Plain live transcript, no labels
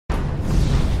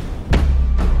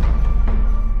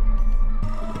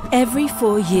Every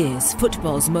 4 years,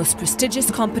 football's most prestigious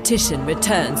competition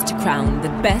returns to crown the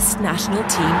best national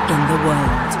team in the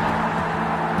world.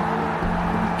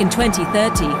 In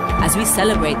 2030, as we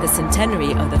celebrate the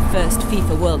centenary of the first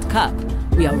FIFA World Cup,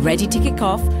 we are ready to kick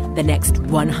off the next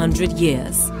 100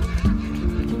 years.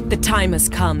 The time has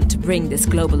come to bring this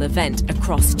global event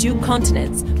across 2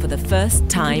 continents for the first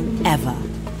time ever.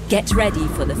 Get ready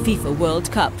for the FIFA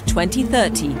World Cup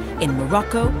 2030 in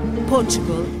Morocco,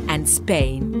 Portugal and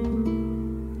Spain.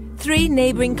 3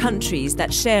 neighbouring countries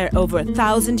that share over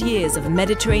 1,000 years of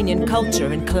Mediterranean culture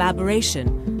and collaboration.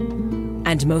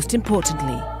 And most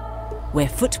importantly, where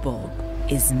football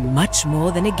is much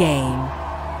more than a game.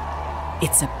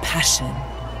 It's a passion.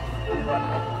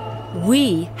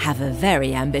 We have a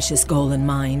very ambitious goal in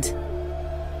mind.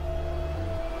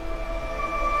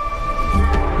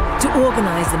 To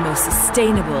organise the most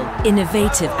sustainable,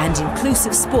 innovative and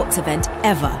inclusive sports event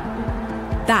ever.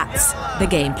 That's the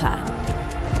game plan.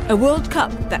 A World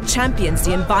Cup that champions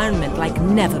the environment like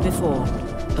never before.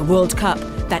 A World Cup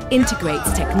that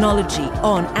integrates technology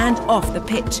on and off the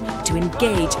pitch to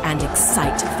engage and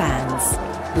excite fans.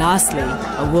 Lastly,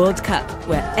 a World Cup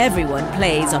where everyone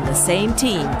plays on the same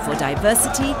team for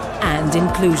diversity and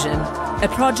inclusion. A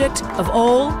project of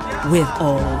all with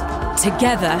all.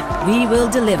 Together, we will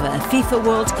deliver a FIFA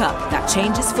World Cup that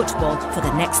changes football for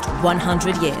the next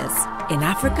 100 years. In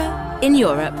Africa, in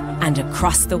Europe, and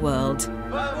across the world.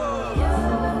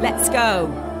 Let's go!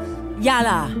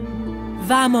 Yalla!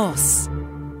 Vamos!